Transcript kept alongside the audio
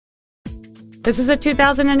This is a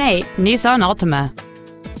 2008 Nissan Altima.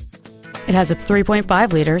 It has a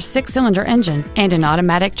 3.5-liter six-cylinder engine and an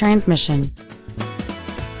automatic transmission.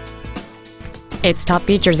 Its top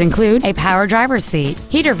features include a power driver's seat,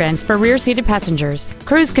 heater vents for rear-seated passengers,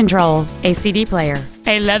 cruise control, a CD player,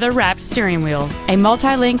 a leather-wrapped steering wheel, a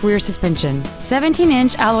multi-link rear suspension,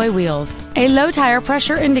 17-inch alloy wheels, a low tire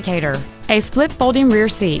pressure indicator, a split folding rear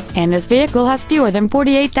seat, and this vehicle has fewer than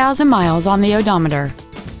 48,000 miles on the odometer.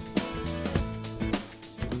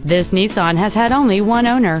 This Nissan has had only one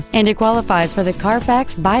owner, and it qualifies for the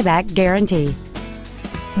Carfax buyback guarantee.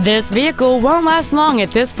 This vehicle won't last long at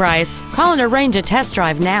this price. Call and arrange a test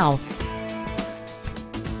drive now.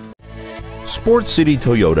 Sports City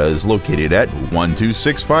Toyota is located at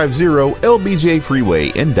 12650 LBJ Freeway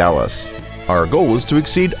in Dallas. Our goal is to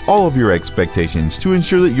exceed all of your expectations to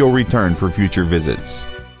ensure that you'll return for future visits.